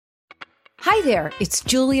Hi there, it's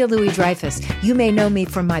Julia Louis-Dreyfus. You may know me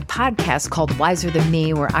from my podcast called Wiser Than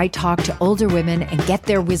Me, where I talk to older women and get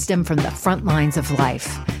their wisdom from the front lines of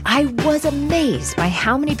life. I was amazed by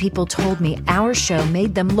how many people told me our show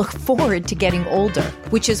made them look forward to getting older,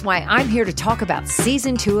 which is why I'm here to talk about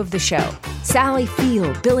season 2 of the show. Sally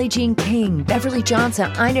Field, Billie Jean King, Beverly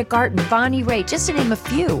Johnson, Ina Garten, Bonnie Raitt, just to name a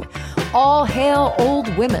few. All hail old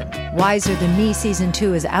women. Wiser Than Me season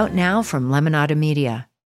 2 is out now from Lemonada Media.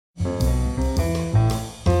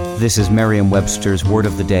 This is Merriam-Webster's Word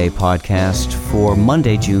of the Day podcast for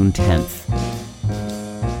Monday, June 10th.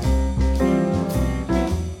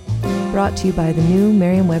 Brought to you by the new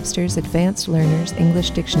Merriam-Webster's Advanced Learners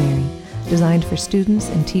English Dictionary, designed for students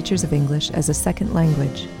and teachers of English as a second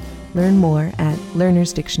language. Learn more at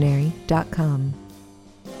learnersdictionary.com.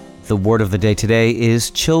 The word of the day today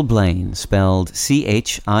is chilblain, spelled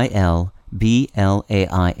CHIL-blayn.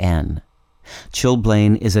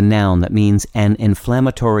 Chilblain is a noun that means an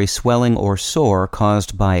inflammatory swelling or sore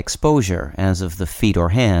caused by exposure, as of the feet or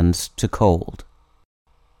hands, to cold.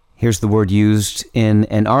 Here's the word used in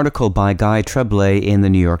an article by Guy Trebay in the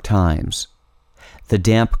New York Times. The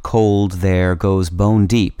damp cold there goes bone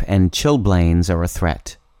deep, and chilblains are a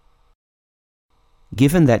threat.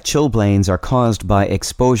 Given that chilblains are caused by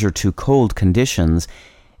exposure to cold conditions,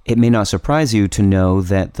 it may not surprise you to know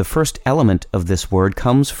that the first element of this word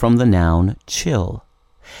comes from the noun chill.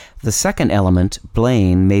 The second element,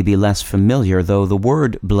 blegen, may be less familiar, though the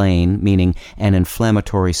word blegen, meaning an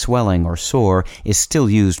inflammatory swelling or sore, is still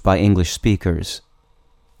used by English speakers.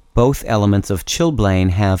 Both elements of chilblain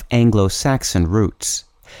have Anglo-Saxon roots.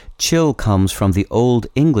 Chill comes from the Old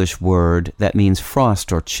English word that means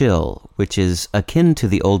frost or chill, which is akin to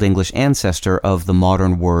the Old English ancestor of the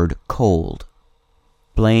modern word cold.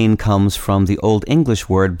 Blain comes from the Old English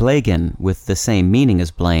word blegen, with the same meaning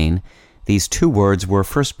as blain. These two words were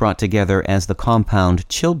first brought together as the compound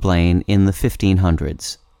chilblain in the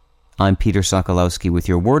 1500s. I'm Peter Sokolowski with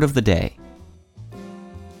your Word of the Day.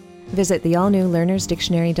 Visit the all-new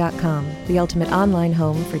learnersdictionary.com, the ultimate online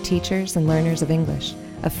home for teachers and learners of English.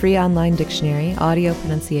 A free online dictionary, audio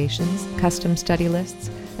pronunciations, custom study lists,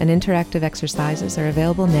 and interactive exercises are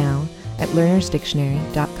available now at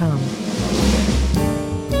learnersdictionary.com.